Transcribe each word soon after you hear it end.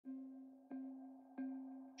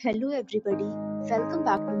Hello everybody, welcome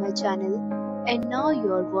back to my channel, and now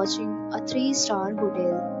you are watching a 3-star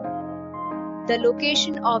hotel. The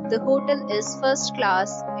location of the hotel is first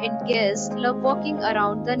class and guests love walking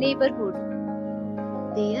around the neighborhood.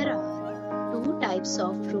 There are two types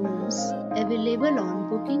of rooms available on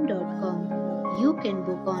booking.com. You can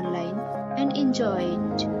book online and enjoy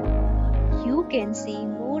it. You can see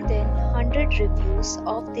more than 100 reviews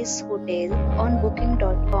of this hotel on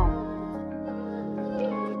booking.com.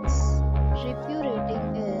 Review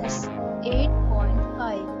rating is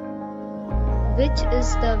 8.5, which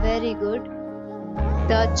is the very good.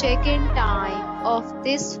 The check-in time of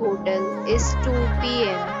this hotel is 2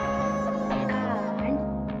 p.m. and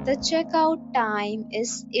the checkout time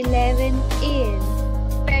is 11 a.m.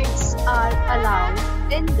 Pets are allowed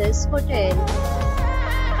in this hotel.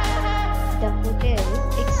 The hotel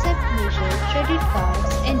accepts major credit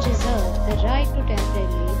cards and reserves the right to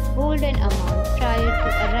temporarily hold an amount prior to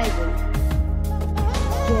arrival.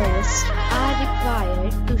 Guests are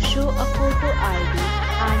required to show a photo ID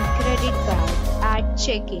and credit card at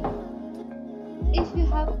check-in. If you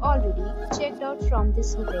have already checked out from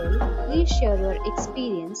this hotel, please share your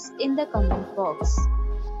experience in the comment box.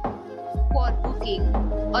 For booking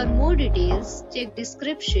or more details, check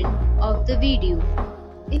description of the video.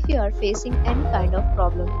 If you are facing any kind of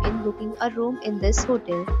problem in booking a room in this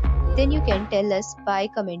hotel, then you can tell us by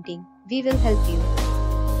commenting. We will help you.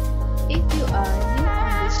 If you are new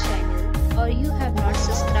on this channel or you have not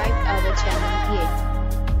subscribed our channel yet,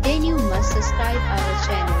 then you must subscribe our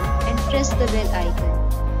channel and press the bell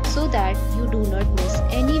icon so that you do not miss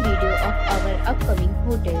any video of our upcoming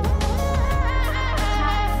hotel.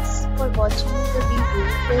 Thanks for watching the video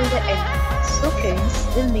till the end. So friends,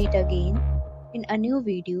 we'll meet again in a new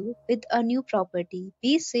video with a new property.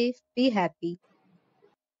 Be safe, be happy.